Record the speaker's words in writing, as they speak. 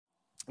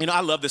You know,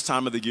 I love this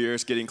time of the year.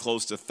 It's getting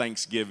close to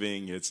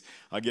Thanksgiving. It's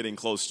getting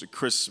close to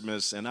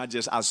Christmas. And I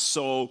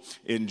so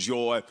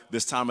enjoy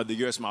this time of the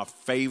year. It's my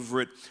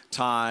favorite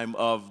time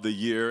of the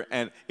year.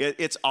 And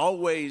it's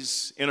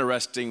always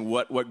interesting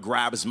what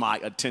grabs my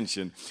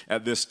attention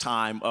at this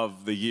time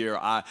of the year.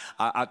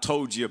 I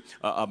told you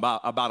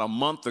about a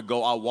month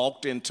ago, I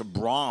walked into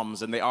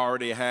Brahms and they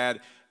already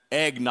had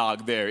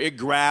eggnog there. It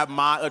grabbed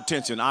my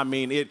attention. I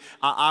mean,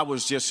 I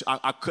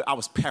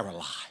was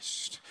paralyzed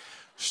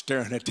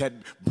staring at that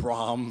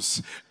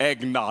Brahms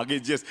eggnog.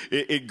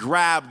 It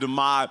grabbed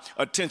my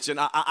attention.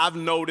 I've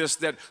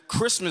noticed that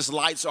Christmas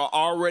lights are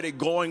already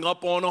going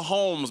up on the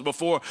homes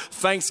before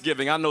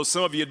Thanksgiving. I know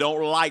some of you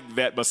don't like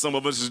that, but some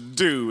of us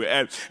do.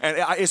 And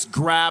it's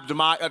grabbed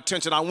my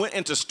attention. I went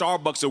into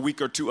Starbucks a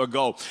week or two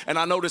ago, and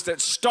I noticed that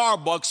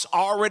Starbucks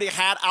already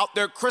had out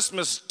their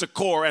Christmas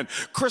decor and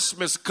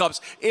Christmas cups.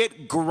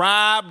 It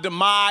grabbed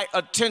my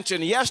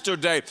attention.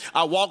 Yesterday,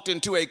 I walked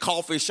into a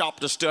coffee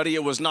shop to study.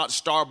 It was not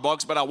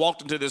Starbucks, but I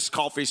walked into this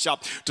coffee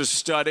shop to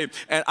study,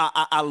 and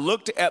I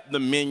looked at the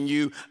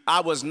menu. I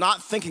was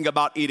not thinking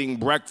about eating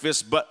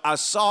breakfast, but I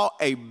saw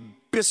a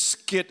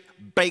biscuit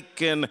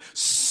bacon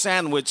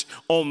sandwich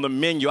on the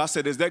menu. I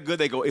said, is that good?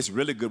 They go, it's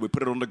really good. We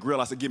put it on the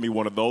grill. I said, give me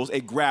one of those.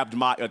 It grabbed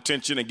my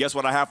attention, and guess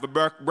what I had for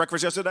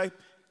breakfast yesterday?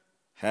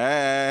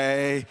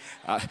 Hey,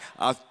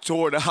 I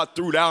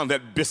threw down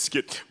that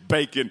biscuit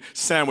bacon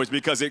sandwich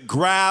because it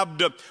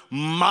grabbed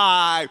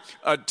my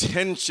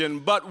attention.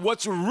 But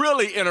what's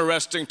really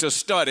interesting to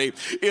study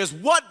is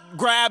what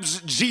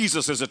grabs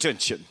Jesus'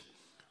 attention.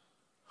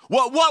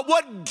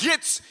 What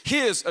gets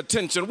his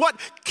attention? What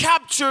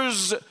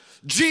captures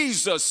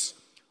Jesus'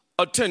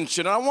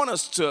 attention? And I want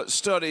us to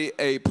study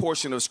a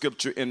portion of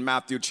scripture in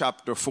Matthew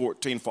chapter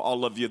 14. For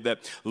all of you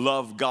that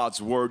love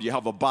God's word, you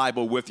have a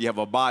Bible with you, have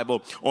a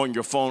Bible on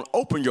your phone.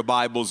 Open your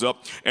Bibles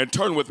up and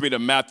turn with me to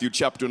Matthew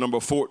chapter number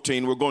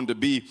 14. We're going to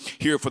be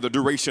here for the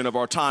duration of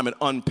our time and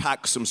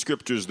unpack some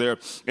scriptures there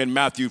in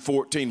Matthew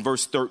 14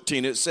 verse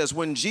 13. It says,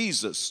 when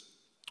Jesus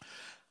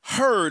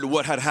heard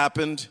what had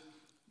happened,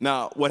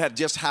 now what had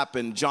just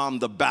happened, John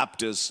the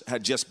Baptist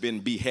had just been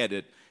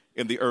beheaded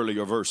in the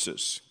earlier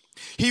verses.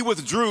 He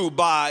withdrew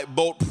by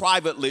boat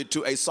privately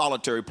to a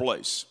solitary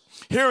place.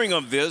 Hearing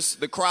of this,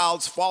 the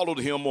crowds followed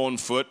him on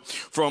foot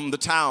from the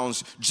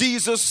towns.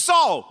 Jesus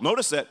saw,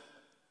 notice that,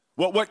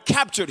 what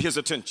captured his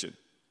attention.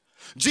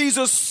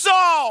 Jesus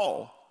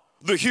saw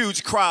the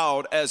huge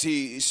crowd as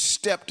he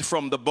stepped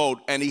from the boat,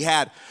 and he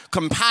had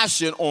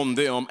compassion on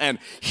them and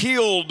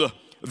healed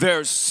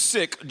their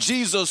sick.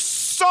 Jesus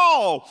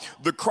saw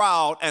the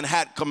crowd and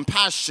had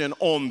compassion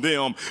on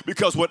them,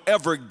 because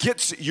whatever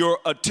gets your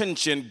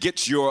attention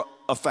gets your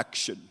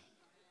affection.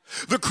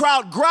 The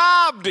crowd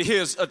grabbed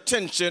his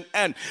attention,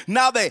 and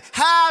now they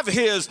have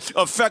his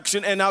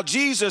affection, and now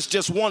Jesus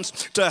just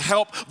wants to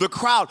help the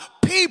crowd.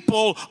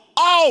 People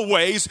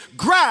always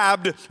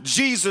grabbed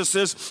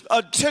Jesus's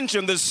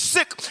attention. The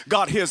sick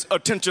got his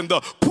attention.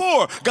 The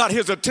poor got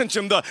his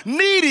attention. The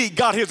needy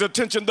got his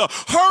attention. The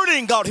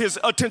hurting got his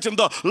attention.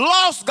 The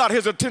lost got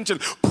his attention.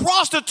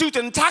 Prostitutes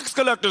and tax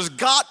collectors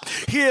got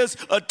his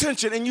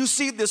attention. And you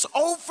see this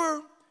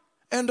over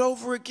and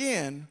over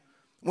again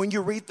when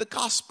you read the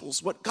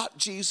Gospels. What got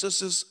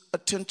Jesus's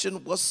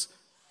attention was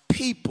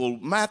people.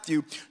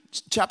 Matthew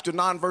chapter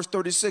 9 verse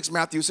 36,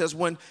 Matthew says,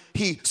 when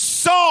he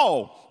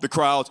saw the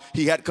crowds,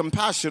 he had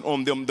compassion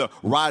on them. The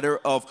writer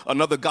of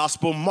another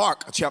gospel,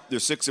 Mark chapter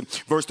 6 and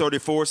verse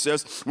 34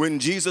 says, when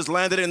Jesus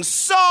landed and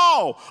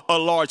saw a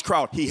large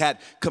crowd, he had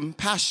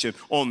compassion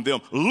on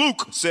them.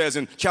 Luke says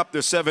in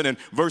chapter 7 and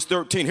verse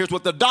 13, here's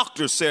what the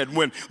doctor said: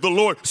 when the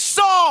Lord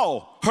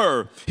saw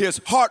her,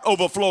 his heart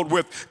overflowed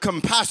with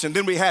compassion.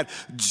 Then we had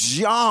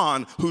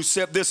John, who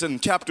said this in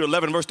chapter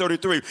 11 verse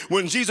 33,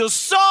 when Jesus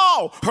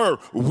saw her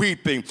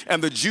weeping,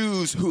 and the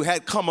Jews who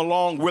had come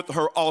along with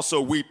her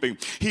also weeping,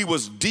 he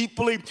was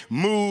deeply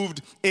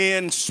moved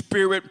in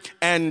spirit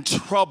and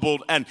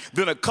troubled. And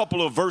then a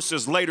couple of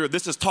verses later,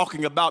 this is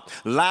talking about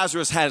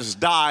Lazarus has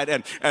died,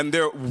 and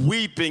they're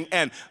weeping.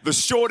 And the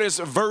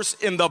shortest verse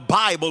in the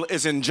Bible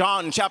is in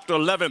John chapter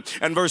 11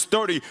 and verse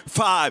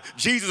 35.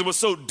 Jesus was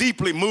so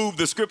deeply moved,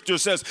 the scripture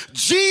says,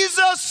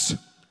 Jesus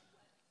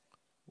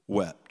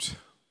wept.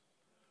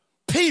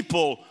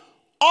 People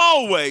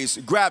always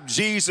grabbed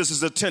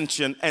Jesus'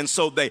 attention, and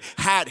so they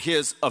had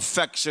his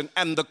affection.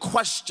 And the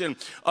question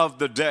of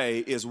the day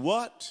is,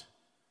 what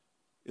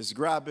is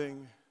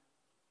grabbing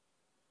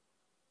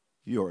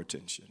your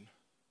attention?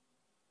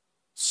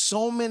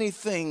 So many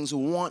things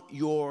want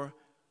your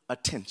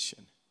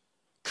attention.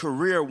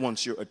 Career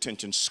wants your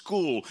attention.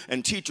 School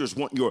and teachers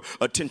want your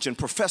attention.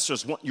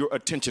 Professors want your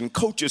attention.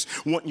 Coaches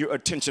want your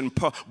attention.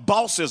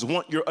 Bosses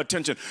want your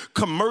attention.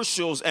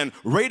 Commercials and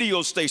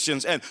radio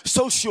stations and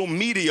social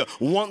media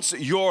wants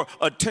your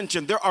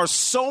attention. There are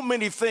so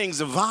many things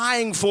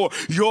vying for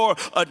your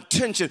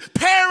attention.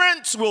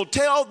 Parents will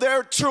tell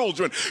their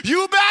children,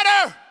 you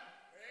better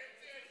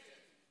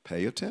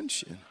pay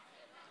attention.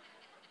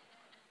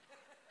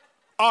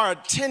 Our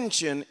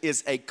attention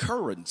is a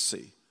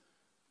currency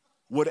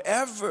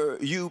whatever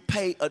you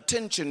pay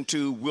attention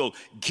to will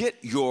get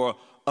your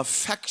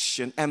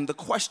affection. And the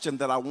question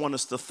that I want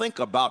us to think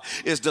about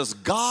is, does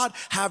God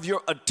have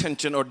your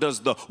attention, or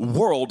does the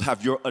world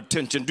have your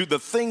attention? Do the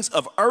things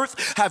of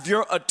earth have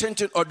your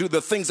attention, or do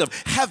the things of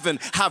heaven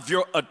have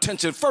your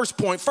attention? First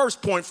point.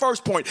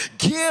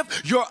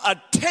 Give your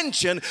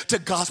attention to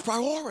God's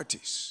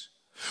priorities.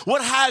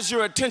 What has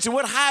your attention?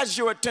 What has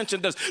your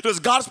attention? Does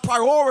God's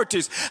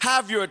priorities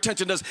have your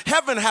attention? Does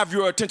heaven have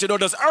your attention, or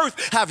does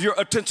earth have your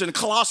attention?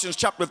 Colossians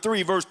chapter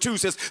 3 verse 2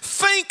 says,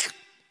 think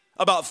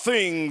about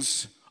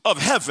things of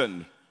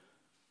heaven,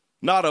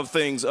 not of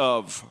things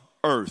of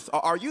earth.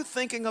 Are you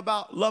thinking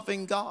about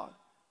loving God?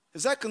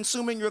 Is that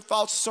consuming your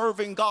thoughts,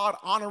 serving God,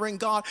 honoring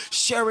God,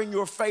 sharing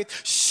your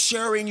faith,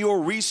 sharing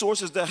your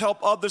resources to help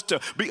others, to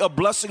be a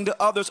blessing to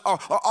others? Or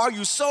are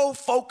you so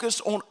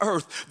focused on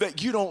earth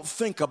that you don't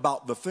think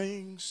about the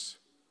things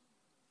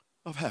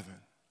of heaven?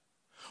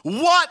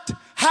 What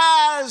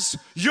has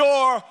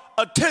your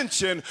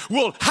attention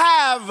will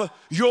have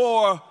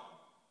your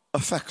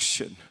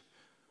affection.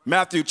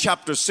 Matthew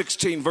chapter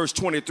 16 verse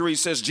 23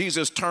 says,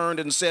 Jesus turned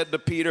and said to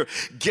Peter,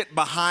 get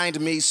behind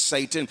me,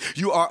 Satan.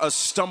 You are a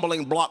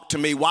stumbling block to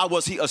me. Why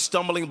was he a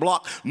stumbling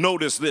block?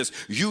 Notice this.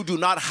 You do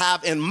not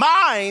have in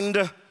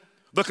mind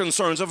the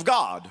concerns of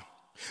God,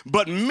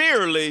 but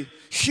merely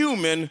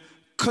human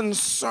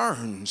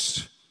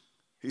concerns.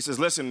 He says,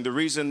 listen, the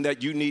reason that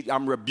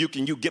I'm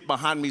rebuking you, get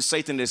behind me,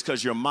 Satan, is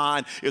because your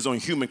mind is on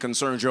human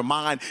concerns. Your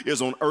mind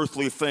is on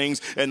earthly things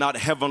and not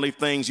heavenly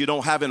things. You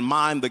don't have in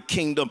mind the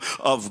kingdom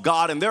of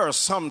God. And there are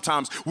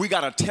sometimes we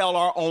got to tell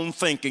our own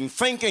thinking,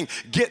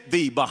 get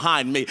thee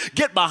behind me.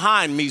 Get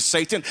behind me,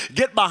 Satan.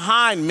 Get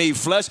behind me,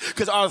 flesh,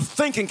 because our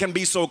thinking can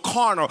be so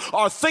carnal.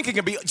 Our thinking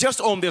can be just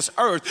on this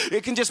earth.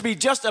 It can just be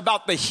just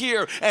about the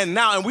here and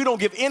now. And we don't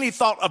give any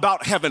thought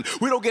about heaven.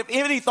 We don't give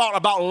any thought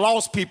about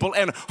lost people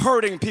and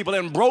hurting people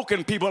and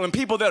broken people and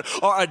people that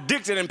are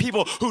addicted and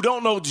people who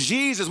don't know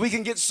Jesus. We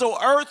can get so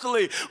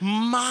earthly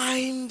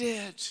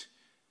minded.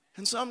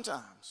 And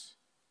sometimes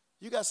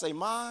you got to say,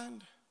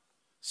 mind,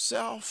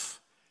 self,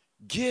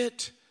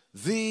 get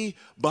thee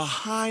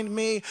behind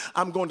me.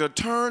 I'm going to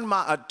turn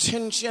my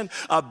attention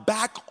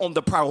back on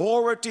the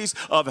priorities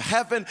of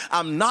heaven.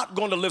 I'm not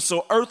going to live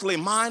so earthly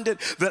minded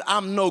that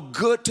I'm no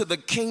good to the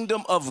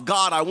kingdom of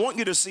God. I want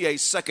you to see a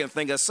second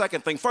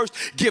thing. First,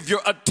 give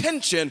your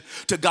attention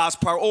to God's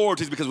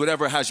priorities, because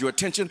whatever has your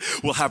attention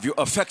will have your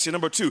affection.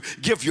 Number two,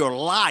 give your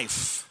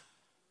life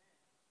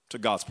to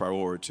God's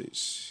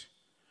priorities.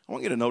 I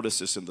want you to notice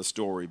this in the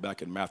story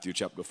back in Matthew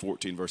chapter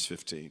 14 verse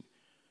 15.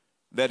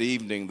 That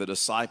evening, the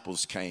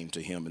disciples came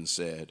to him and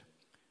said,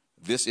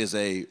 this is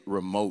a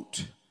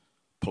remote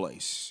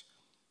place,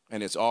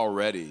 and it's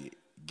already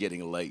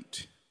getting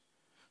late.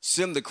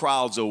 Send the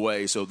crowds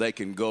away so they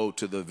can go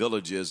to the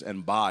villages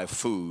and buy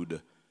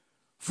food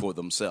for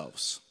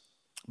themselves.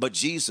 But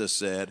Jesus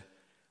said,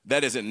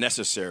 that isn't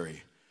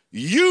necessary.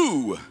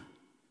 You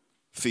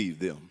feed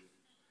them.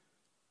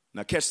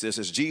 Now catch this.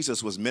 As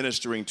Jesus was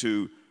ministering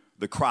to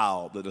the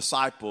crowd, the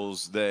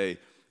disciples, they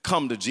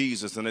come to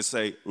Jesus and they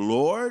say,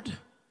 Lord,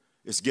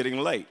 it's getting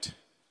late.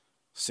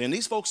 Send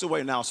these folks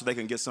away now so they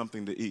can get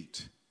something to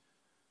eat.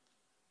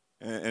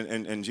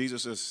 And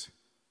Jesus says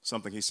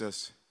something. He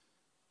says,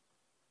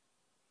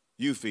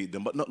 you feed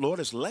them. But no, Lord,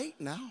 it's late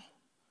now.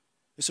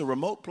 It's a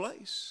remote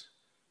place.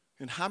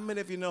 And how many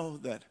of you know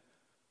that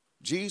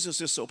Jesus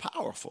is so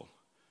powerful?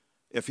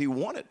 If he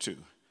wanted to,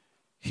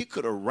 he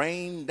could have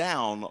rained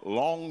down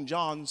Long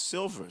John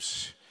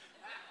Silver's.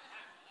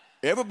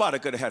 Everybody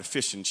could have had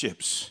fish and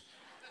chips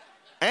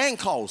and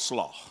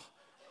coleslaw.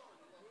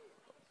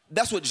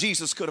 That's what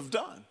Jesus could have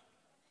done.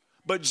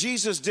 But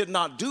Jesus did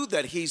not do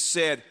that. He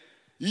said,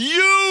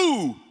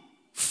 you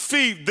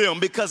feed them,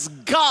 because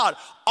God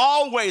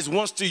always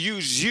wants to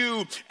use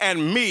you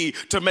and me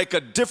to make a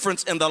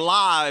difference in the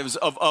lives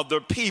of other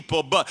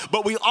people.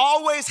 But we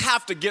always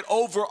have to get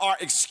over our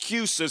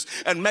excuses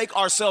and make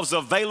ourselves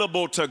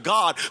available to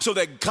God so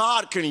that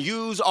God can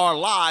use our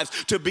lives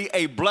to be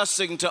a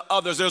blessing to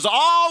others. There's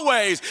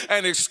always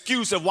an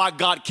excuse of why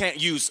God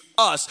can't use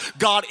us.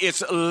 God,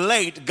 it's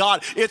late.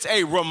 God, it's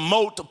a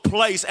remote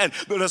place. And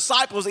the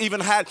disciples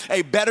even had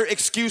a better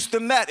excuse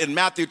than that in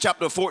Matthew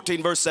chapter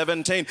 14 verse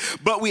 17.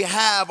 But we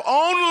have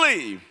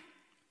only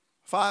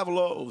 5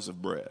 loaves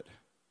of bread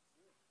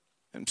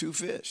and 2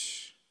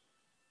 fish.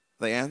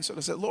 They answered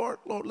and said, Lord,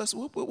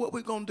 what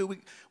we going to do?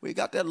 We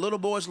got that little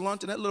boy's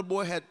lunch, and that little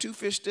boy had 2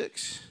 fish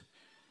sticks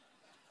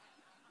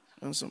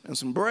and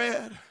some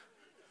bread.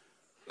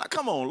 Now,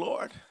 come on,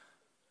 Lord.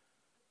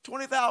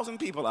 20,000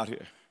 people out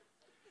here.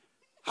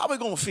 How are we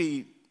going to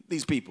feed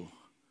these people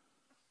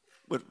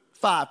with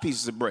 5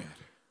 pieces of bread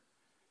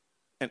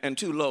and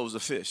 2 loaves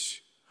of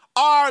fish?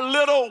 Our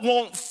little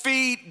won't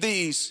feed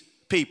these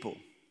people.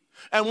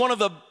 And one of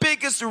the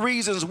biggest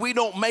reasons we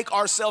don't make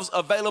ourselves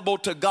available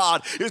to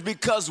God is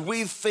because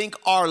we think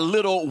our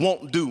little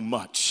won't do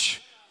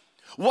much.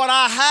 What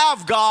I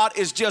have, God,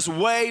 is just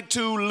way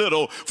too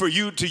little for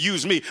you to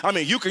use me. I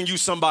mean, you can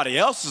use somebody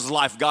else's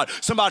life, God.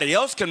 Somebody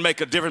else can make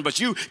a difference, but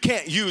you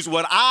can't use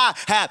what I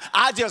have.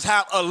 I just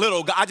have a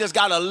little. I just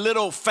got a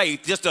little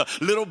faith, just a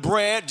little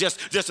bread,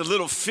 just a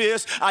little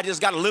fish. I just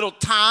got a little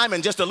time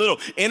and just a little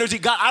energy.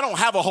 God, I don't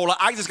have a whole lot.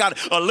 I just got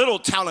a little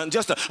talent,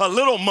 just a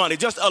little money,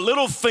 just a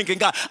little thinking.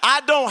 God,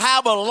 I don't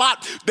have a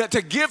lot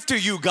to give to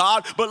you,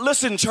 God. But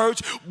listen,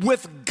 church,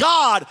 with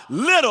God,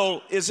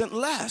 little isn't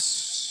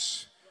less.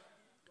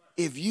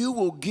 If you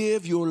will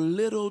give your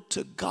little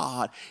to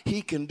God,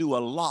 he can do a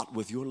lot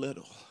with your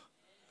little.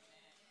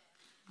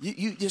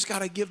 You just got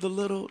to give the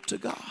little to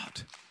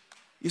God.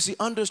 You see,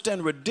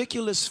 understand,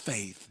 ridiculous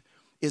faith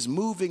is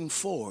moving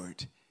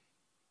forward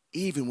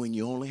even when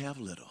you only have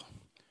little.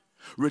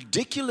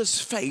 Ridiculous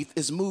faith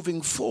is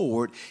moving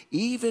forward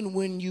even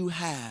when you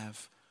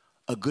have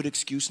a good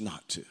excuse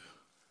not to.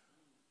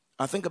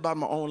 I think about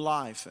my own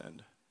life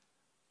and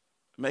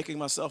making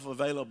myself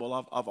available.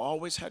 I've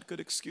always had good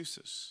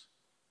excuses.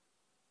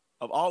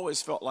 I've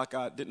always felt like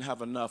I didn't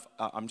have enough.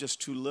 I'm just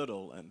too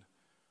little. And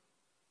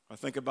I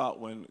think about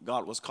when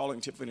God was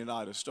calling Tiffany and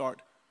I to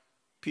start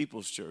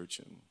People's Church,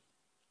 and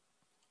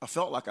I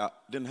felt like I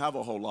didn't have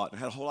a whole lot and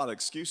had a whole lot of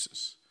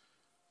excuses.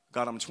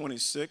 God, I'm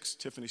 26,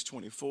 Tiffany's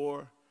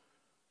 24.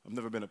 I've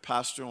never been a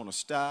pastor on a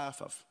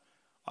staff.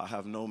 I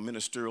have no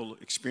ministerial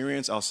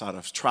experience outside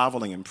of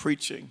traveling and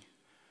preaching.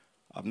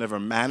 I've never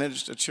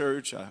managed a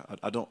church.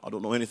 I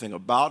don't know anything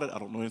about it. I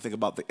don't know anything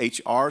about the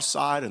HR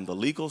side and the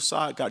legal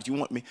side. God, you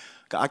want me?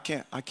 God,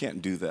 I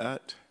can't do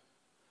that.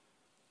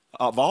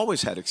 I've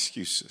always had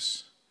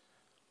excuses.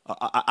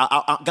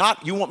 God,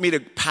 you want me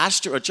to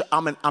pastor a church?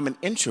 I'm an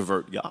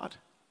introvert, God.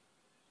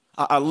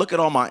 I look at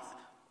all my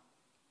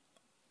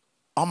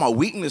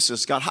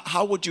weaknesses. God,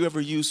 how would you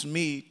ever use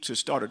me to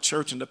start a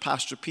church and to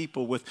pastor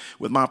people with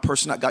my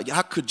personality? God,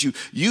 how could you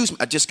use me?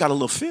 I just got a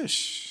little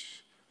fish.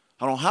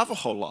 I don't have a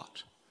whole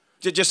lot.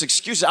 Just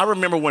excuses. I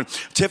remember when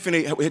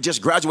Tiffany had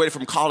just graduated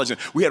from college and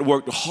we had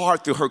worked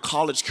hard through her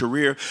college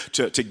career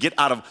to get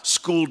out of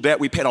school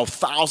debt. We paid off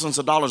thousands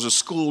of dollars of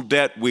school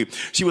debt.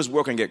 She was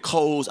working at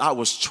Kohl's. I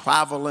was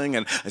traveling,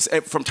 and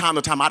from time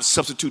to time I'd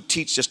substitute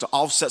teach just to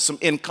offset some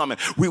income. And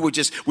we were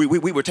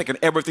taking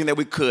everything that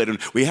we could, and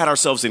we had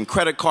ourselves in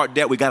credit card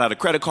debt. We got out of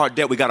credit card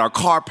debt. We got our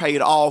car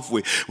paid off.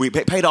 We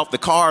paid off the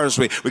cars.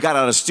 We got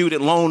out of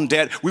student loan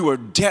debt. We were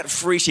debt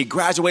free. She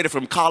graduated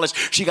from college.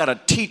 She got a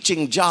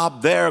teaching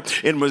job there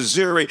in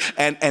Missouri,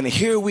 and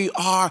here we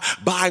are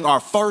buying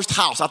our first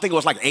house. I think it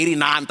was like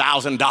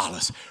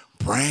 $89,000,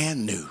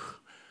 brand new.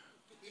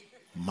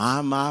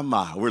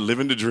 My, we're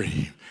living the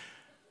dream.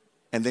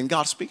 And then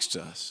God speaks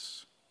to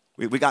us.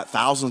 We got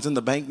thousands in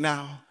the bank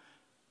now,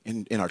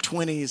 in our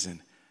 20s,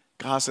 and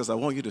God says, I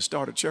want you to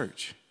start a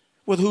church.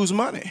 With whose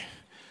money?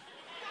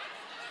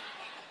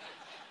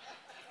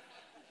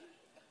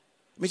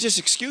 I mean, just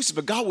excuses,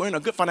 but God, we're in a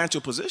good financial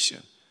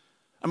position.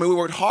 I mean, we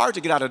worked hard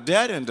to get out of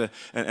debt and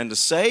to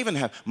save and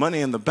have money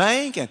in the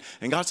bank. And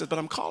God says, but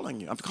I'm calling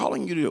you. I'm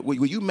calling you.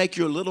 Will you make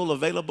your little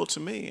available to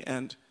me?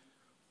 And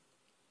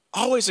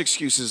always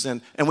excuses.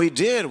 And we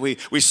did. We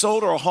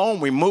sold our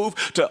home. We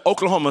moved to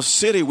Oklahoma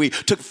City. We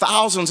took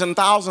thousands and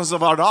thousands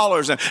of our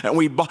dollars and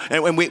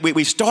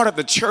we started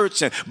the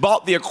church and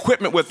bought the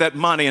equipment with that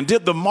money and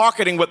did the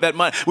marketing with that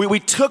money.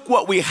 We took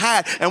what we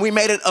had and we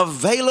made it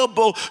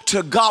available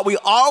to God. We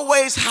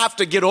always have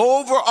to get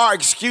over our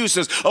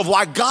excuses of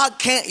why God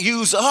can't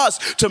use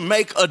us to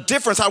make a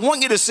difference. I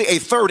want you to see a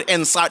third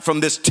insight from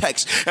this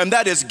text, and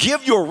that is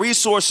give your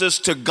resources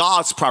to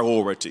God's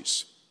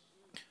priorities.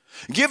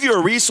 Give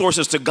your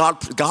resources to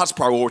God's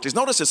priorities.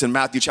 Notice this in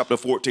Matthew chapter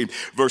 14,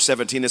 verse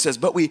 17. It says,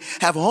 but we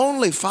have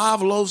only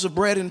 5 loaves of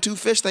bread and 2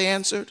 fish, they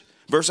answered.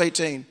 Verse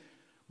 18,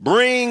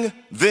 bring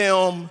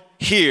them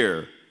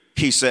here,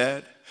 he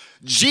said.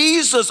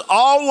 Jesus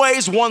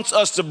always wants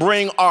us to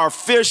bring our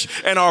fish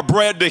and our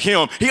bread to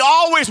him. He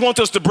always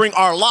wants us to bring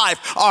our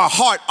life, our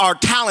heart, our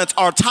talents,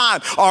 our time,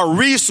 our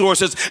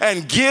resources,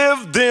 and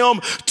give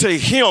them to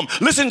him.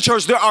 Listen,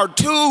 church, there are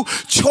 2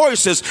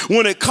 choices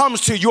when it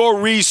comes to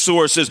your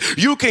resources.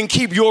 You can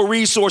keep your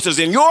resources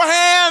in your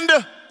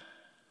hand,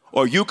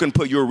 or you can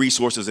put your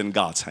resources in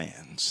God's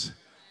hands.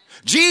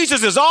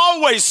 Jesus is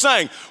always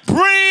saying,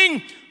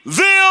 bring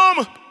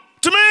them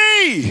to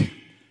me.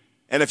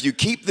 And if you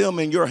keep them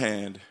in your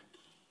hand,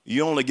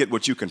 you only get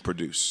what you can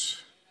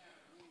produce.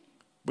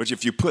 But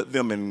if you put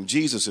them in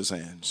Jesus'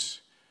 hands,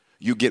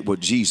 you get what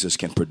Jesus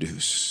can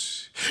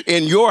produce.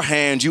 In your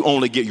hands, you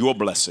only get your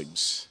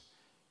blessings.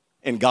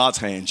 In God's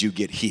hands, you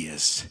get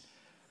his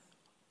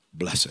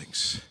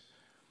blessings.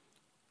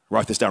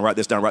 Write this down, write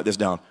this down, write this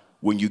down.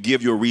 When you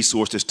give your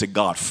resources to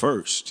God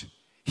first,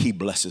 he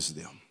blesses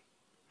them.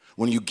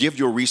 When you give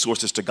your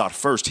resources to God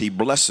first, he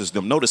blesses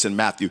them. Notice in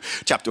Matthew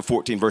chapter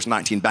 14, verse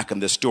 19, back in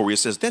this story, it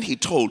says, then he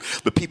told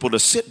the people to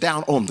sit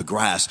down on the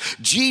grass.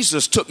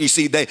 Jesus took, you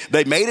see, they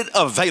made it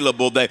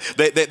available. They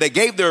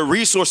gave their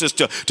resources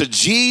to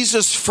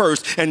Jesus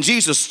first. And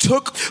Jesus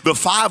took the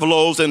 5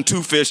 loaves and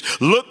 2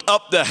 fish, looked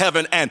up to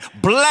heaven and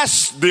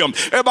blessed them.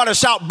 Everybody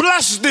shout,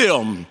 bless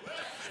them.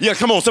 Yeah,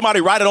 come on,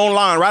 somebody write it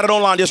online. Write it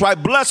online. Just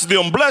write, bless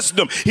them, bless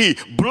them. He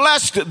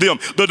blessed them.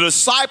 The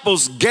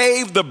disciples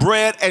gave the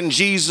bread and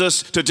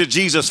Jesus to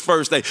Jesus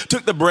first. They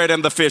took the bread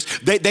and the fish.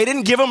 They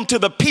didn't give them to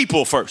the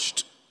people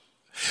first.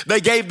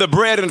 They gave the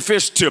bread and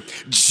fish to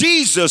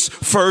Jesus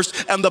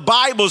first, and the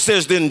Bible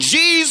says then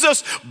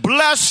Jesus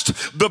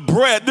blessed the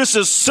bread. This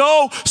is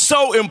so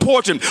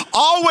important.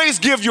 Always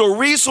give your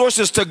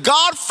resources to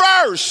God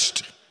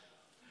first,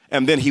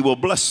 and then he will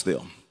bless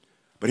them.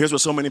 But here's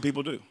what so many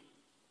people do.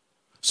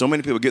 So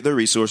many people get their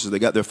resources. They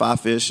got their 5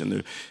 fish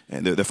and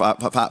their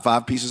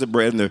five pieces of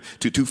bread and their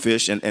two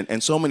fish.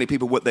 And so many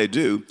people, what they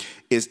do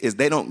is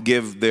they don't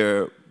give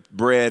their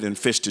bread and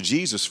fish to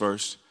Jesus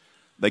first.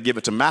 They give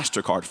it to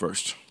MasterCard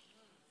first.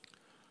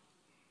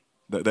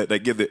 They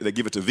give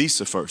it to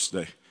Visa first.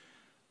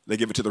 They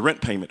give it to the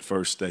rent payment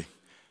first. They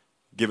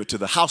give it to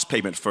the house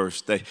payment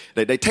first. They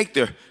take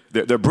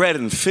their bread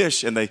and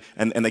fish and they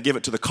give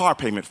it to the car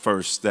payment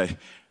first. They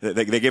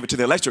give it to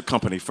the electric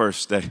company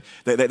first. They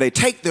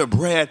take their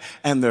bread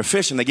and their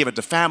fish and they give it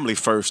to family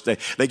first.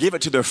 They give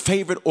it to their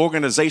favorite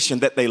organization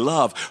that they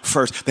love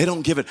first. They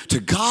don't give it to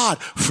God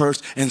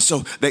first. And so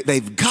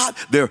they've got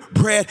their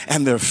bread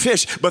and their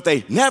fish, but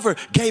they never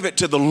gave it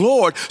to the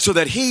Lord so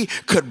that he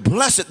could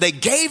bless it. They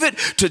gave it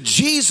to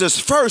Jesus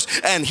first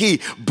and he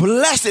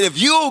blessed it.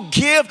 If you'll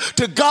give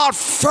to God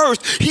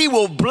first, he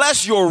will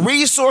bless your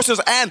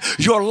resources and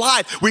your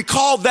life. We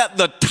call that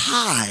the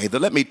tithe.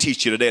 Let me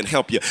teach you today and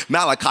help you.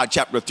 Malachi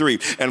chapter 3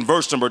 and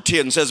verse number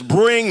 10 says,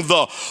 bring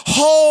the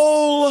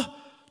whole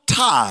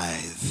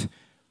tithe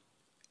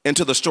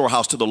into the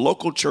storehouse to the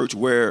local church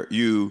where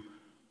you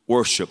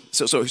worship.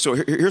 So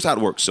here's how it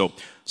works.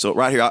 So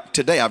right here,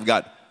 today I've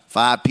got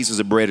 5 pieces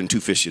of bread and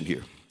 2 fish in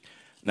here.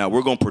 Now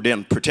we're going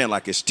to pretend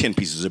like it's 10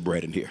 pieces of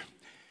bread in here.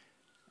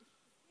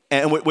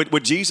 And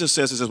what Jesus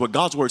says is this, what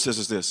God's word says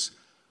is this: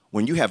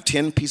 when you have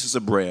 10 pieces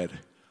of bread,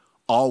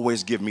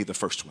 always give me the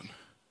first one.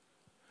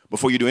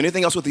 Before you do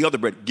anything else with the other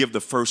bread, give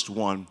the first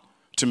one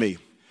to me.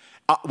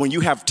 When you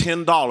have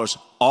 $10,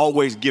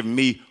 always give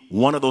me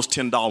one of those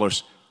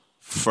 $10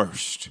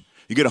 first.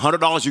 You get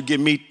 $100, you give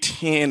me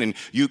 10 and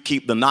you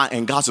keep the 9.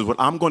 And God says, what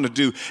I'm going to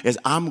do is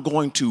I'm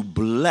going to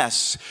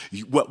bless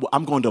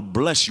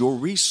your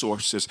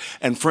resources.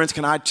 And friends,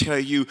 can I tell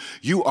you,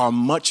 you are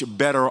much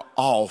better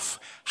off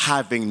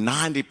having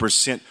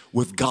 90%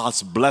 with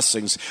God's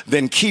blessings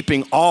than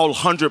keeping all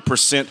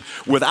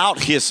 100% without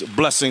his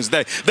blessings.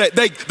 They gave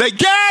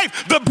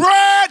the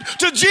bread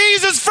to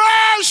Jesus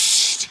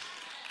first.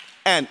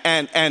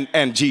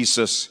 And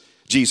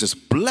Jesus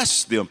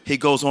blessed them. He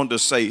goes on to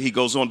say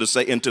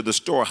into the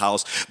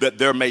storehouse that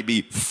there may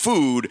be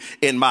food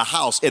in my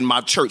house, in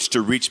my church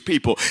to reach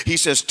people. He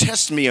says,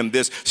 test me in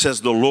this,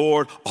 says the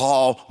Lord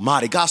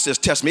Almighty. God says,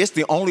 test me. It's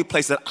the only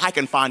place that I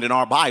can find in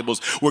our Bibles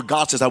where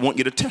God says, I want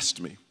you to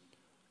test me.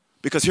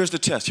 Because here's the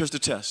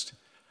test.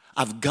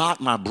 I've got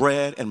my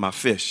bread and my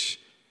fish.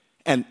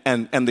 And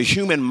the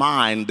human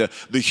mind,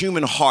 the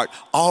human heart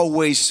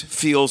always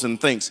feels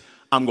and thinks,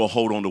 I'm going to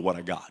hold on to what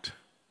I got.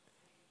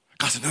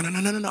 God said,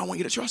 no, I want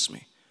you to trust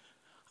me.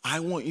 I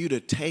want you to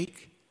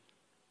take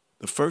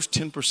the first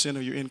 10%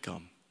 of your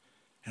income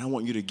and I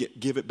want you to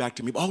give it back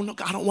to me. Oh, no,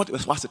 God, I don't want to.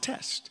 That's why it's a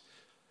test.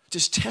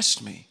 Just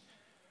test me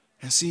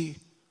and see,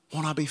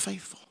 won't I be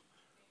faithful?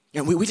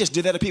 And we just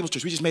did that at People's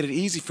Church. We just made it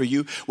easy for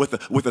you with a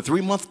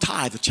 3-month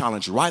tithe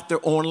challenge right there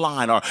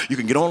online, or you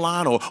can get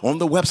online or on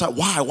the website.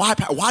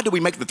 Why do we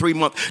make the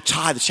 3-month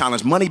tithe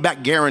challenge? Money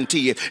back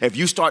guarantee. If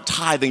you start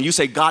tithing, you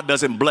say God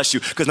doesn't bless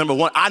you. Because number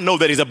one, I know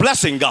that he's a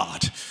blessing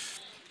God.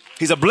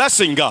 He's a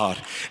blessing God.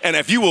 And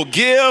if you will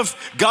give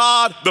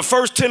God the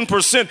first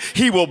 10%,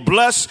 he will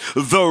bless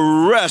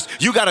the rest.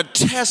 You got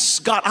to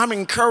test God. I'm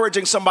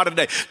encouraging somebody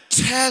today.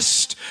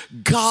 Test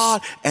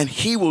God and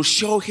he will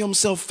show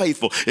himself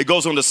faithful. It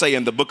goes on to say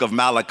in the book of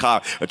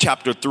Malachi,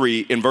 chapter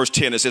 3, in verse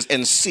 10, it says,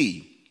 and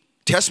see,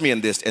 test me in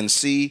this and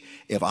see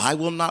if I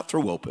will not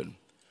throw open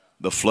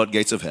the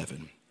floodgates of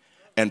heaven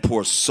and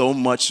pour so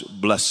much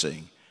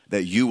blessing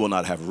that you will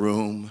not have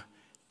room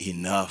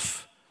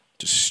enough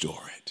to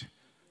store it.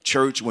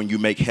 Church, when you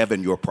make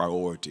heaven your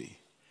priority,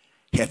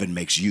 heaven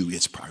makes you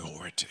its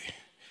priority.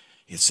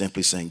 It's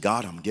simply saying,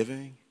 God, I'm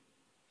giving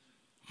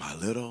my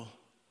little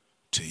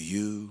to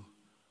you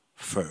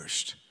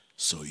first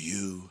so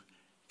you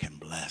can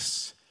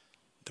bless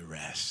the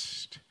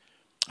rest.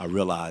 I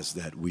realize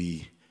that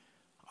we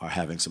are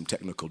having some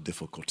technical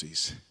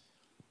difficulties,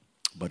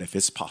 but if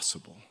it's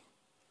possible,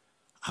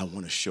 I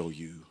want to show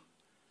you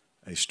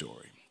a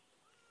story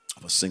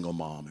of a single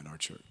mom in our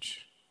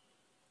church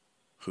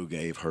who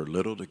gave her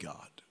little to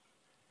God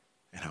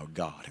and how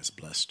God has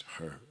blessed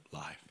her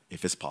life.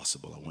 If it's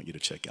possible, I want you to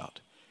check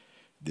out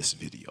this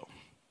video.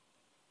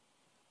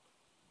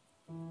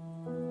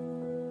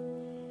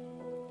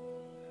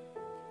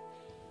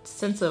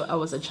 Since I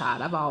was a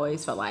child, I've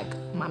always felt like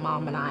my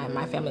mom and I and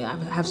my family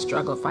have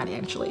struggled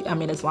financially. I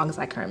mean, as long as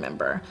I can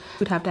remember.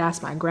 We'd have to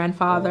ask my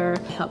grandfather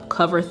to help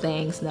cover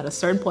things, and at a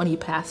certain point he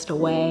passed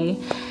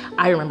away.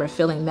 I remember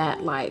feeling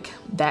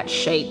that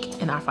shake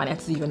in our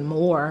finances even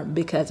more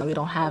because we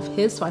don't have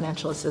his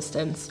financial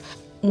assistance.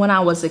 When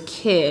I was a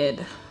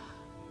kid,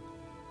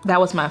 that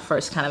was my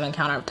first kind of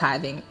encounter of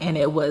tithing. And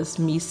it was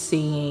me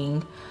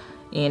seeing,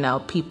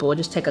 people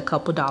just take a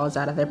couple dollars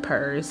out of their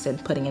purse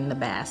and putting in the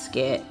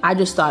basket. I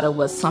just thought it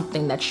was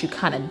something that you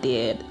kind of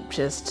did,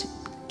 just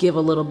give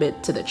a little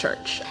bit to the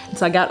church.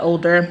 So I got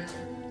older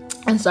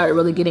and started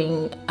really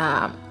getting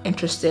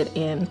interested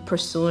in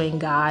pursuing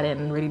God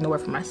and reading the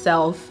Word for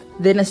myself.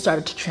 Then it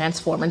started to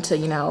transform into,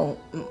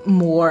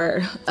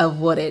 more of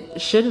what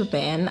it should have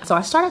been. So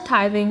I started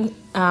tithing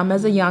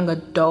as a young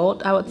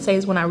adult, I would say,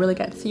 is when I really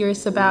got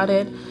serious about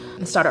it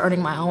and started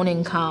earning my own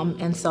income.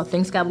 And so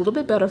things got a little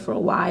bit better for a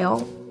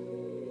while.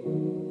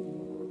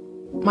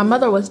 My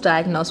mother was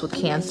diagnosed with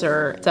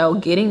cancer, so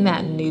getting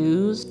that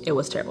news, it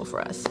was terrible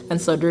for us.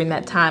 And so during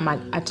that time,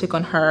 I took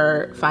on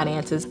her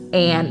finances,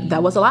 and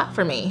that was a lot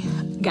for me.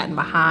 Gotten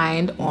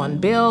behind on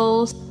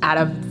bills out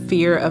of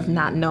fear of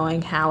not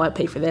knowing how I'd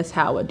pay for this,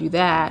 how I would do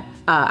that.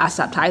 I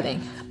stopped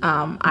tithing.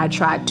 I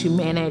tried to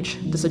manage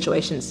the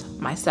situations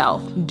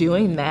myself.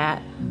 Doing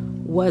that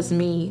was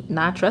me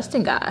not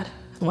trusting God.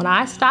 When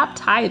I stopped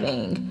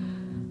tithing,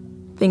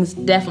 things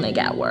definitely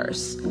got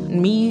worse.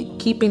 Me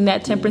keeping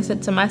that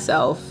 10% to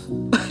myself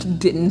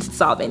didn't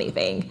solve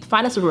anything.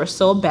 Finances were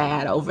so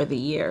bad over the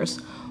years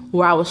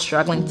where I was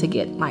struggling to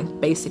get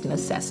basic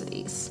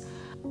necessities.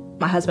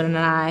 My husband and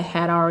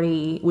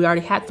I we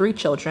already had 3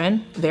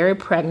 children, very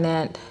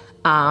pregnant,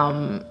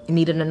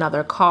 needed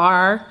another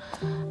car.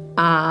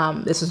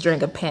 This was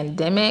during a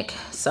pandemic,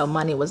 so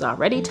money was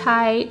already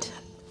tight.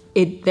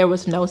 There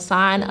was no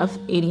sign of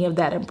any of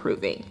that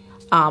improving.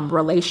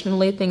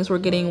 Relationally, things were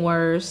getting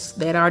worse.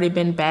 They had already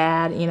been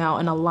bad, in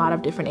a lot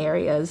of different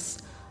areas.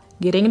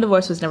 Getting a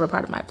divorce was never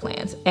part of my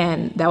plans.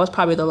 And that was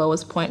probably the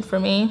lowest point for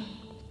me.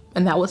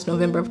 And that was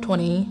November of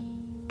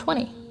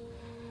 2020.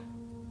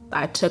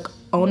 I took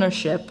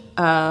ownership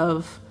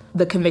of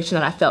the conviction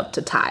that I felt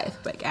to tithe.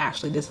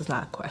 Ashley, this is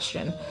not a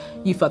question.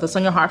 You felt this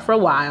on your heart for a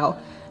while.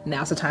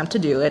 Now's the time to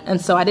do it. And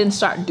so I didn't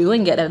start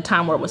doing it at a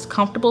time where it was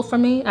comfortable for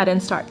me. I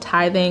didn't start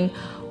tithing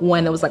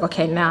when it was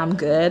okay, now I'm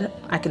good.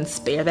 I can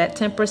spare that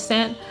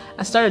 10%.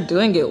 I started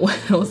doing it when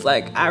it was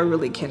I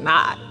really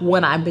cannot.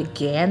 When I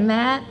began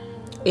that,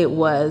 it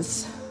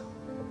was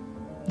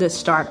the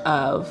start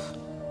of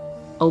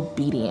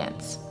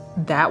obedience.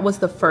 That was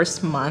the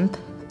first month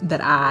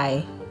that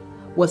I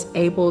was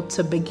able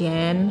to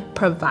begin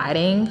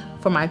providing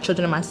for my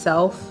children and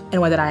myself in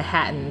a way that I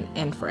hadn't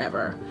in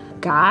forever.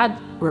 God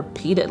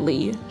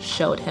repeatedly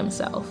showed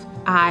himself.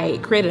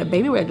 I created a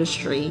baby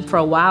registry. For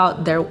a while,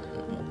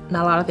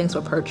 not a lot of things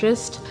were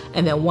purchased.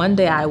 And then one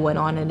day I went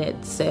on and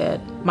it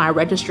said my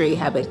registry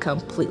had been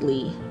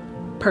completely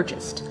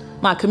purchased.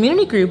 My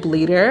community group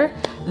leader,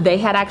 they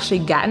had actually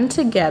gotten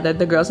together,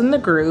 the girls in the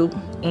group,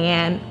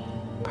 and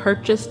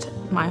purchased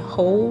my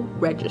whole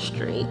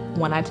registry.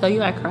 When I tell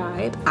you I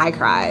cried, I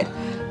cried.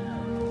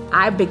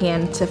 I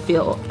began to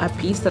feel a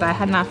peace that I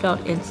had not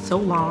felt in so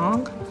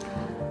long.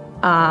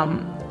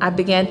 I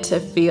began to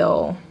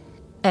feel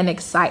an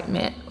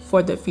excitement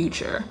for the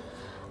future.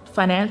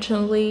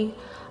 Financially,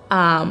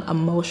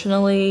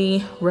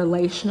 emotionally,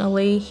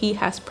 relationally, he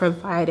has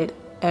provided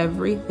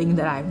everything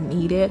that I've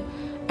needed,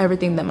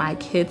 everything that my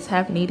kids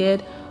have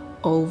needed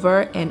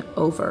over and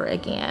over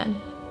again,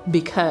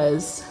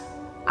 because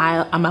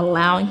I'm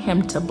allowing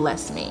him to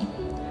bless me.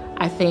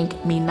 I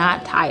think me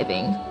not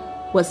tithing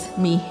was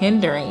me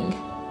hindering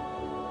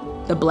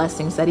the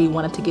blessings that he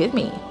wanted to give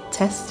me.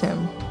 Test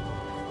him.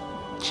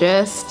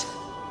 Just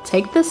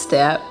take the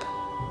step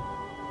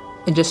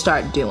and just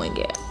start doing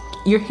it.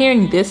 You're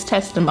hearing this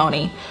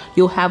testimony,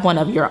 you'll have one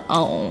of your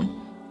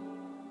own.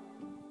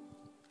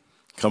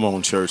 Come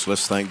on, church,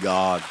 let's thank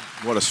God.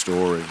 What a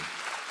story.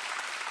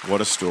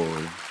 What a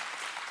story.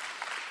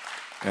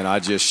 And I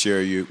just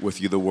share with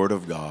you the word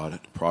of God.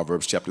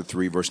 Proverbs chapter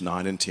 3, verse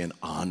 9 and 10.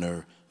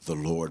 Honor the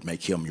Lord.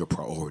 Make him your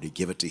priority.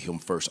 Give it to him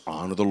first.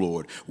 Honor the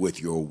Lord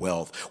with your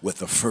wealth, with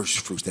the first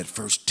fruits, that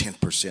first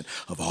 10%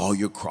 of all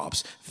your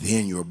crops.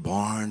 Then your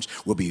barns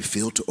will be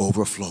filled to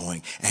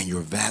overflowing, and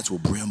your vats will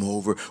brim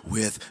over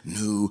with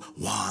new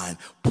wine.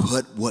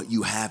 Put what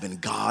you have in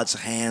God's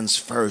hands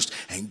first,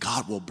 and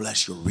God will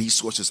bless your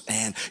resources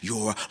and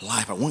your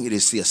life. I want you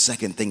to see a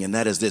second thing, and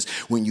that is this.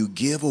 When you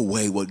give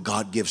away what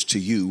God gives to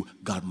you,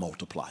 God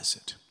multiplies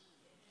it.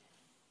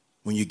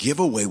 When you give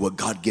away what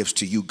God gives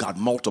to you, God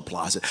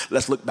multiplies it.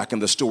 Let's look back in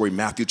the story,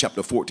 Matthew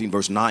chapter 14,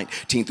 verse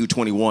 19 through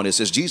 21. It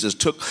says, Jesus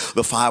took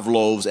the 5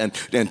 loaves and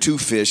 2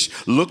 fish,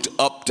 looked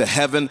up to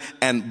heaven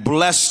and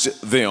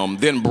blessed them.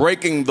 Then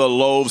breaking the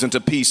loaves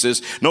into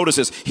pieces, notice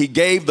this, he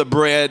gave the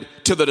bread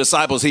to the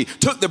disciples. He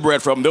took the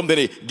bread from them, then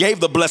he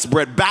gave the blessed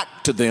bread back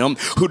to them,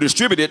 who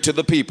distributed it to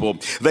the people.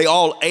 They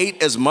all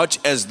ate as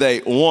much as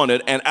they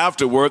wanted, and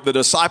afterward the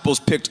disciples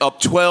picked up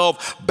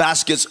 12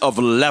 baskets of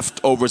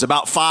leftovers.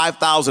 About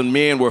 5,000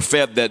 men were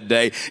fed that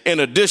day, in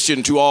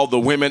addition to all the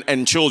women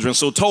and children.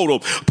 So total,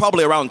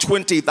 probably around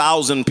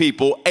 20,000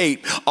 people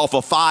ate off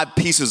of 5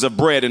 pieces of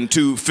bread and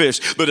 2 fish.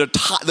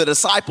 The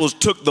disciples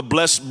took the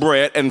blessed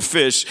bread and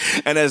fish,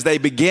 and as they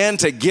began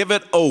to give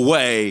it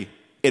away,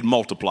 it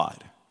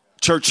multiplied.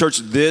 Church,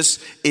 this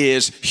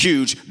is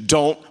huge.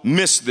 Don't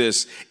miss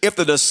this. If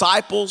the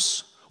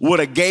disciples would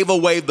have gave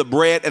away the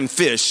bread and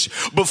fish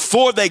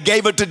before they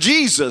gave it to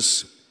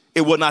Jesus,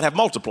 it would not have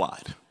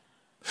multiplied.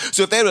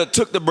 So if they would have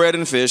took the bread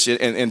and fish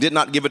and did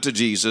not give it to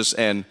Jesus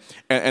and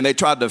they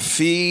tried to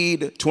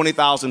feed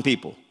 20,000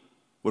 people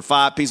with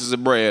 5 pieces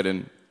of bread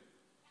and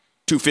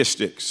 2 fish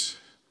sticks,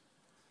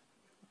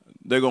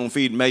 they're going to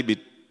feed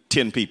maybe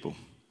 10 people,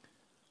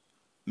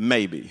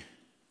 maybe,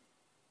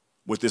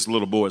 with this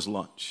little boy's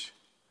lunch.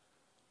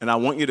 And I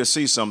want you to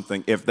see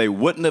something. If they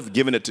wouldn't have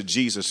given it to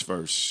Jesus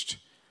first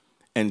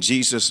and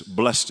Jesus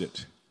blessed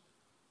it,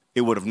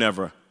 it would have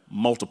never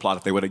multiplied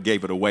if they would have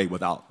gave it away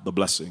without the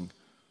blessing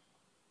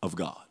of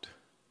God.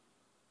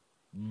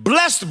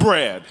 Blessed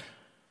bread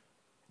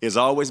is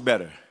always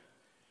better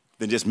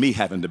than just me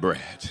having the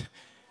bread.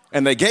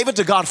 And they gave it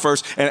to God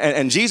first,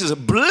 and Jesus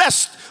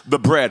blessed the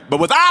bread. But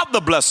without the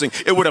blessing,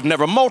 it would have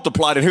never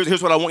multiplied. And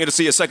here's what I want you to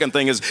see. A second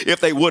thing is, if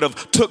they would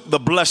have took the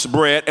blessed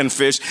bread and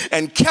fish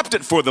and kept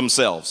it for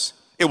themselves,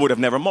 it would have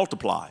never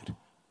multiplied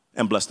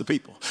and blessed the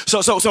people.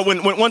 So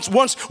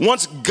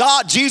once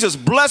God, Jesus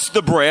blessed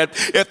the bread,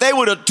 if they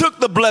would have took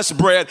the blessed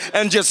bread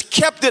and just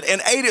kept it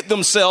and ate it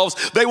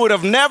themselves, they would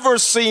have never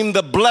seen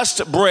the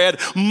blessed bread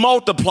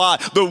multiply.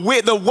 The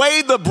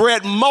way the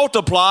bread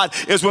multiplied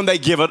is when they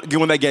gave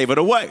it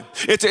away.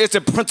 It's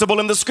a principle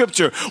in the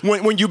scripture.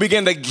 When you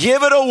begin to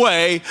give it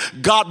away,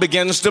 God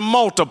begins to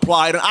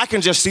multiply it. And I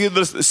can just see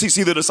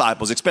the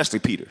disciples, especially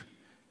Peter,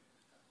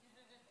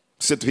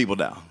 sit the people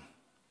down.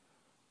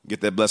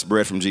 Get that blessed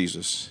bread from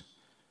Jesus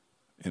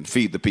and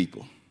feed the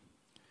people.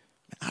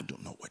 I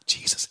don't know what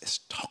Jesus is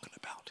talking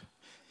about.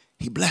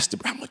 He blessed the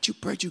bread. How much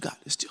bread you got?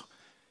 It's still,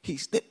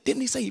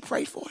 didn't he say he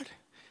prayed for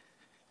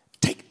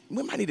it?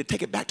 We might need to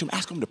take it back to him,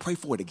 ask him to pray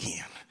for it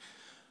again.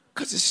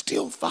 Because it's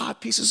still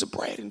 5 pieces of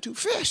bread and 2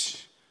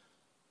 fish.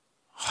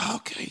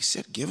 Okay, he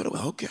said, give it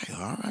away. Okay,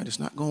 all right, it's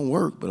not going to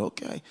work, but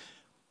okay.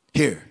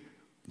 Here,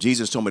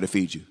 Jesus told me to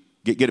feed you.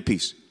 Get a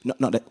piece. No,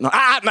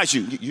 not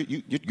you.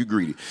 You're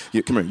greedy.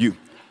 Come here, you.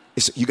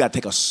 You got to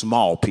take a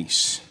small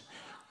piece.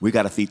 We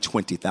got to feed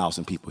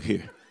 20,000 people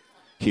here.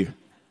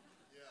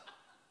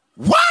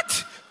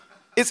 What?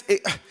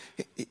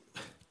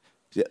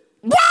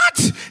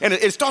 What? And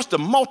it starts to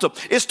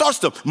multiply. It starts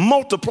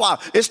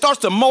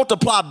to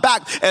multiply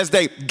back as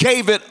they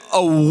gave it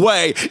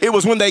away. It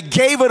was when they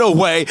gave it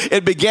away,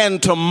 it began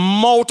to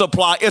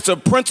multiply. It's a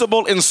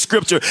principle in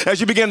scripture. As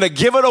you begin to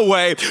give it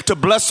away to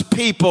bless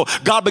people,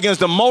 God begins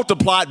to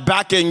multiply it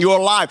back in your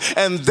life.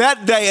 And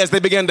that day, as they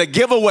began to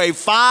give away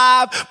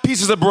 5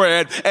 pieces of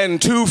bread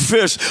and 2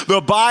 fish, the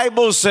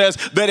Bible says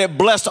that it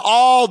blessed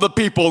all the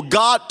people.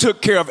 God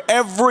took care of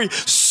every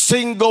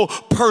single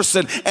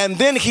person. And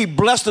then he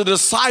blessed the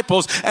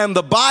disciples, and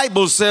the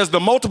Bible says the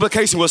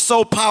multiplication was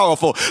so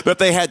powerful that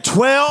they had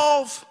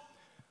 12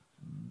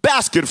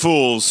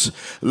 basketfuls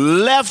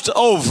left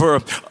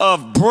over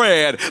of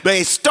bread.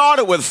 They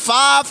started with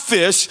 5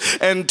 fish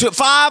and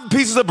 5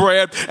 pieces of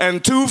bread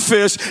and 2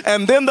 fish,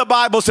 and then the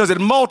Bible says it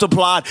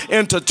multiplied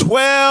into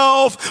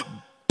 12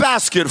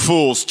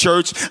 basketfuls,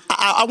 church.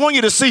 I want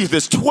you to see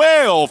this.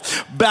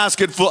 12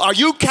 basketfuls. Are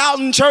you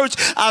counting, church?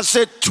 I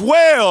said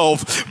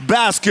 12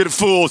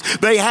 basketfuls.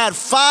 They had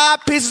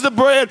 5 pieces of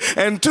bread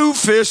and 2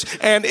 fish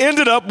and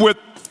ended up with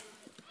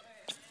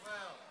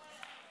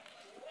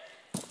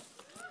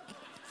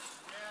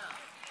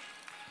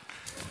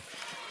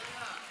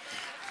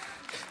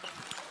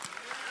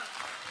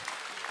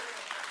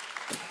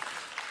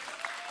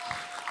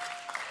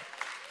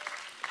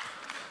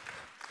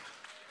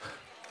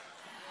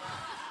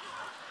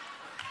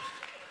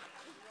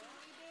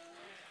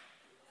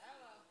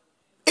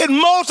it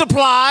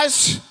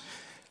multiplies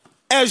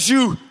as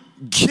you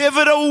give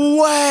it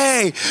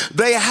away.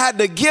 They had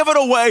to give it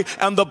away,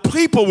 and the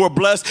people were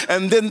blessed,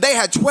 and then they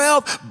had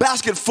 12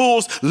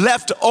 basketfuls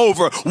left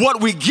over. What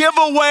we give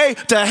away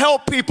to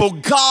help people,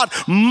 God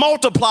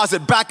multiplies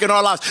it back in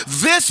our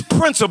lives. This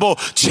principle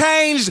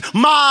changed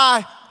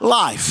my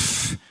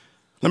life.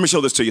 Let me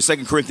show this to you.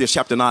 2 Corinthians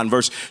chapter 9,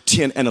 verse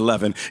 10 and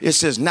 11. It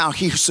says, now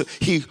he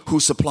who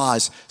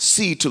supplies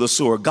seed to the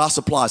sower, God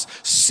supplies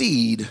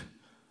seed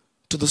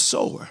to the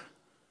sower.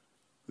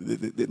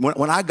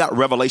 When I got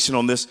revelation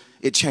on this,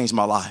 it changed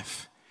my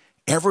life.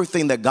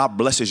 Everything that God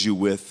blesses you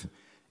with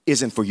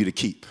isn't for you to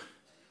keep.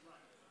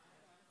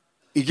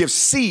 He gives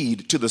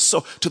seed to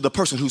the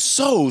person who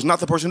sows,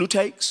 not the person who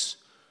takes,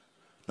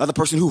 not the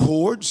person who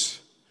hoards.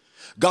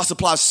 God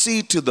supplies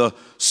seed to the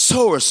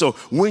sower. So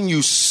when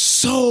you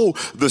sow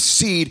the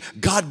seed,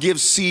 God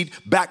gives seed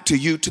back to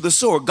you, to the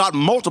sower. God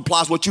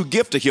multiplies what you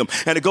give to him.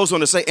 And it goes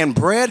on to say, and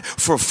bread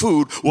for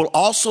food will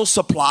also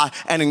supply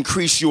and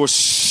increase your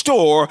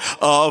store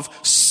of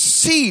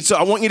seed. So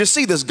I want you to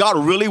see this. God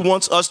really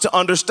wants us to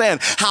understand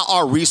how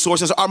our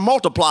resources are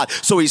multiplied.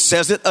 So he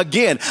says it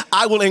again.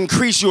 I will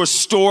increase your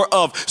store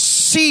of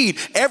seed.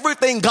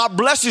 Everything God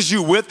blesses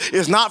you with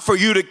is not for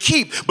you to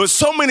keep. But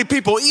so many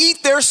people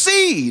eat their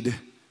seed.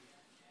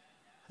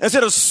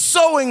 Instead of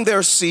sowing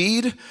their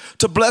seed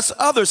to bless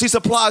others, he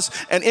supplies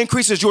and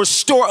increases your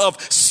store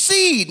of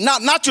seed,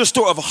 not your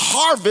store of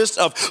harvest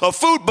of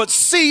food, but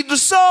seed to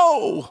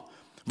sow.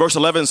 Verse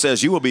 11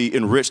 says, you will be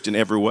enriched in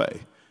every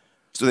way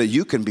so that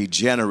you can be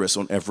generous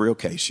on every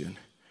occasion.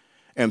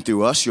 And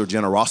through us, your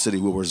generosity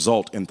will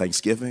result in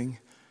thanksgiving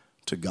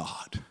to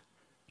God.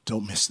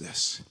 Don't miss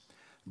this.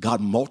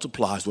 God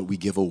multiplies what we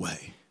give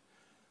away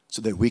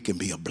so that we can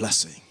be a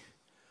blessing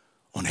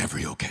on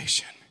every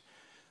occasion,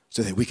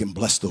 so that we can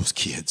bless those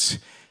kids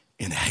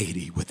in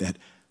Haiti with that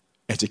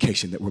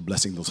education that we're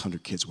blessing those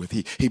 100 kids with.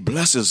 He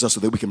blesses us so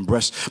that we can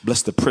bless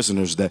the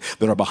prisoners that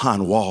are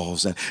behind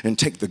walls and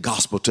take the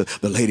gospel to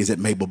the ladies at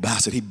Mabel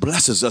Bassett. He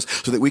blesses us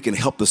so that we can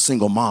help the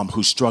single mom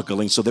who's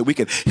struggling, so that we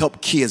can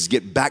help kids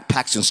get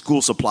backpacks and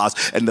school supplies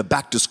and the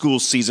back to school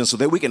season, so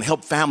that we can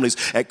help families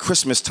at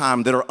Christmas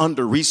time that are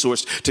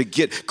under-resourced to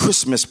get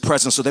Christmas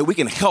presents, so that we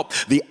can help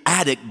the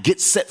addict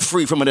get set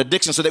free from an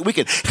addiction, so that we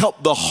can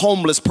help the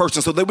homeless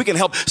person, so that we can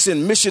help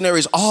send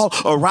missionaries all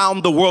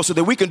around the world, so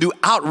that we can do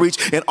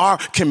outreach in our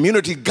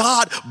community.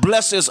 God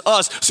blesses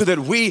us so that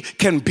we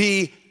can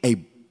be a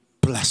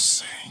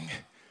blessing.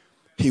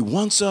 He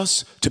wants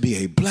us to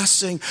be a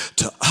blessing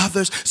to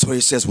others. So he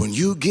says, when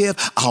you give,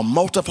 I'll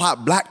multiply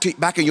it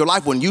back in your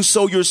life. When you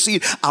sow your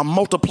seed, I'll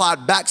multiply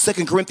it back.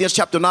 2 Corinthians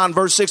chapter 9,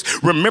 verse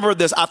 6. Remember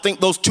this. I think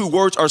those two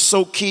words are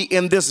so key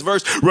in this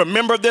verse.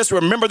 Remember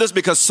this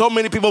because so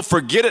many people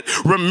forget it.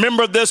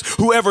 Remember this.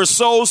 Whoever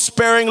sows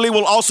sparingly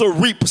will also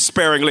reap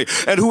sparingly.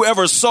 And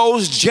whoever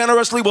sows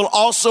generously will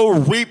also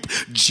reap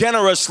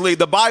generously.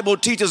 The Bible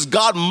teaches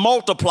God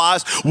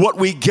multiplies what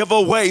we give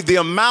away. The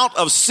amount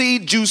of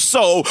seed you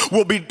sow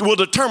will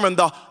determine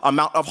the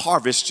amount of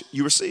harvest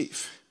you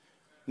receive.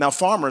 Now,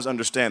 farmers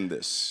understand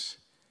this,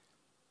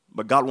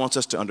 but God wants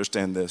us to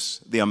understand this.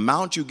 The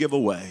amount you give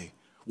away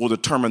will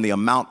determine the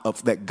amount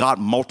of that God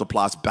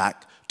multiplies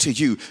back to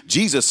you.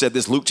 Jesus said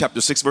this, Luke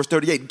chapter 6, verse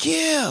 38,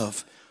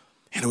 give,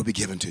 and it will be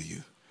given to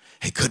you.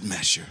 A good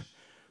measure,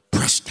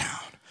 pressed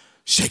down,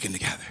 shaken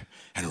together,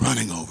 and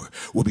running over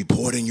will be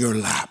poured in your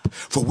lap.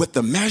 For with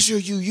the measure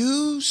you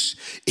use,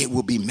 it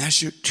will be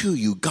measured to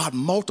you. God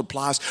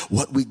multiplies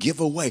what we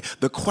give away.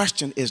 The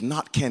question is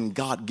not, can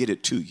God get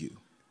it to you?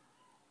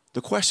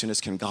 The question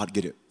is, can God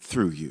get it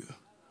through you?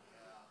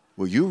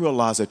 Will you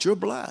realize that you're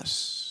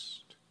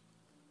blessed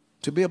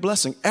to be a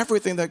blessing?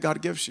 Everything that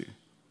God gives you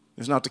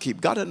is not to keep.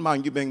 God doesn't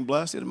mind you being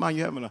blessed. He doesn't mind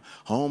you having a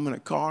home and a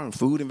car and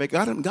food and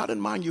vacation. God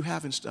doesn't mind you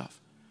having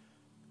stuff.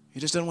 He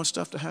just doesn't want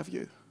stuff to have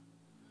you.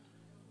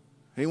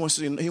 He wants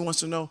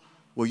to know,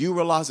 will you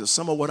realize that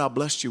some of what I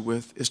blessed you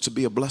with is to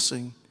be a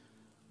blessing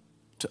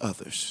to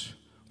others?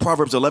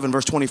 Proverbs 11,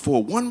 verse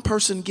 24, one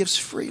person gives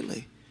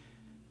freely,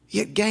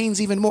 yet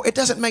gains even more. It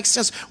doesn't make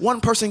sense.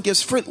 One person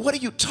gives freely. What are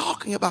you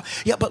talking about?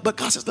 Yeah, but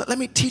God says, let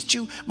me teach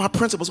you my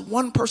principles.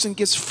 One person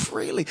gives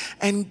freely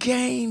and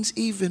gains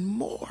even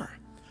more.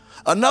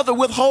 Another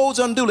withholds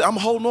unduly. I'm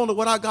holding on to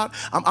what I got.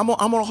 I'm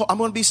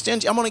going to be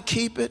stingy. I'm going to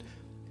keep it,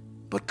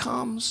 but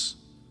comes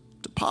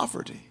to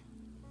poverty.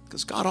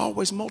 Because God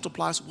always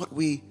multiplies what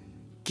we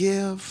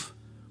give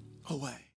away.